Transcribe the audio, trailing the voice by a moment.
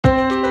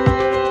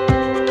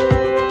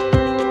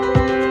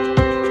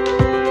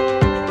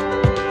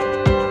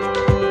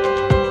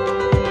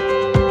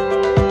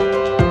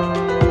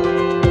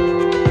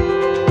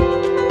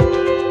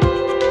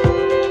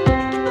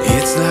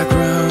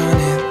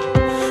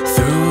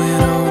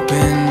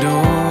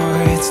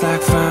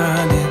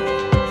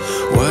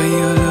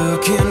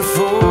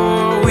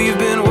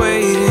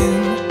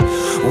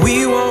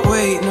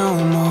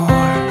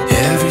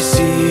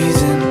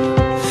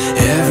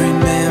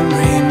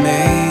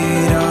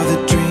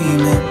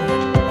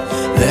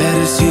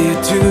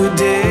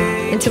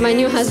my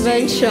new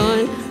husband,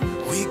 Shaun,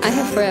 I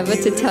have forever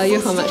to tell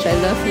you how much I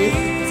love you,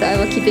 so I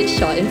will keep it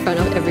short in front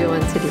of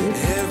everyone today.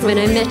 When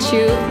I met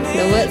you,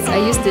 the words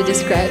I used to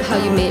describe how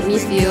you made me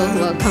feel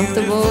were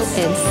comfortable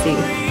and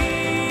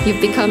safe.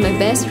 You've become my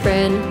best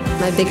friend,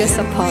 my biggest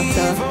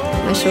supporter,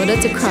 my shoulder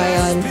to cry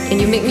on, and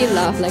you make me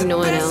laugh like no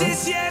one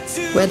else.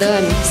 Whether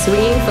I'm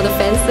swinging for the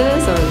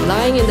fences or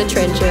lying in the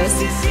trenches,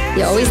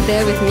 you're always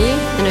there with me,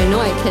 and I know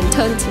I can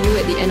turn to you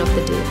at the end of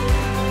the day.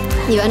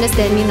 You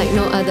understand me like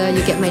no other,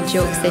 you get my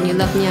jokes, and you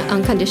love me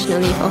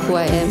unconditionally for who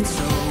I am.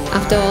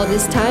 After all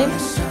this time,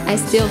 I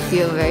still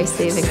feel very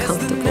safe and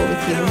comfortable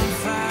with you.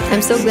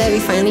 I'm so glad we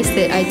finally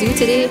said I do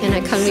today, and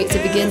I can't wait to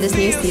begin this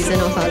new season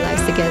of our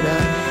lives together.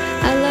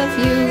 I love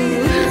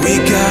you. We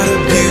got a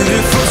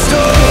beautiful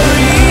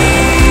story.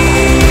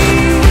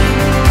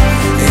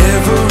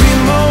 Every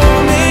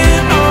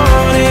moment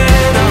on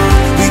and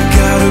on. We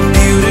got a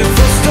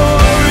beautiful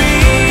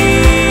story.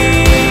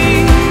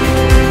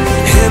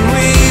 And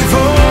we've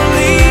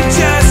only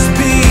just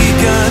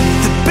begun.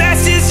 The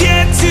best is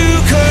yet to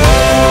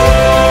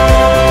come.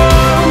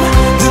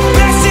 The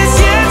best is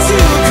yet to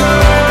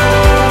come.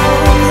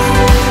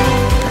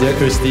 Dear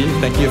Christie,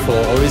 thank you for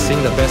always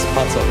seeing the best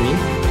parts of me,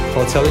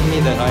 for telling me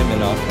that I'm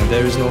enough and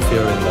there is no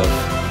fear in love.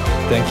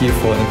 Thank you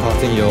for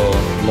imparting your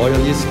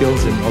loyalty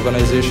skills in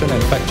organization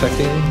and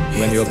fact-checking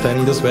when you're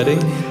planning this wedding,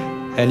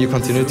 and you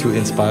continue to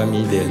inspire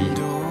me daily.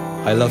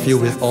 I love you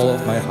with all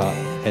of my heart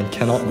and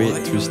cannot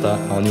wait to start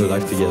our new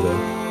life together.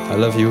 I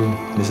love you,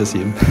 Mrs.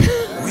 Sim.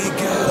 We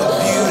got a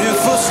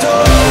beautiful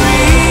story.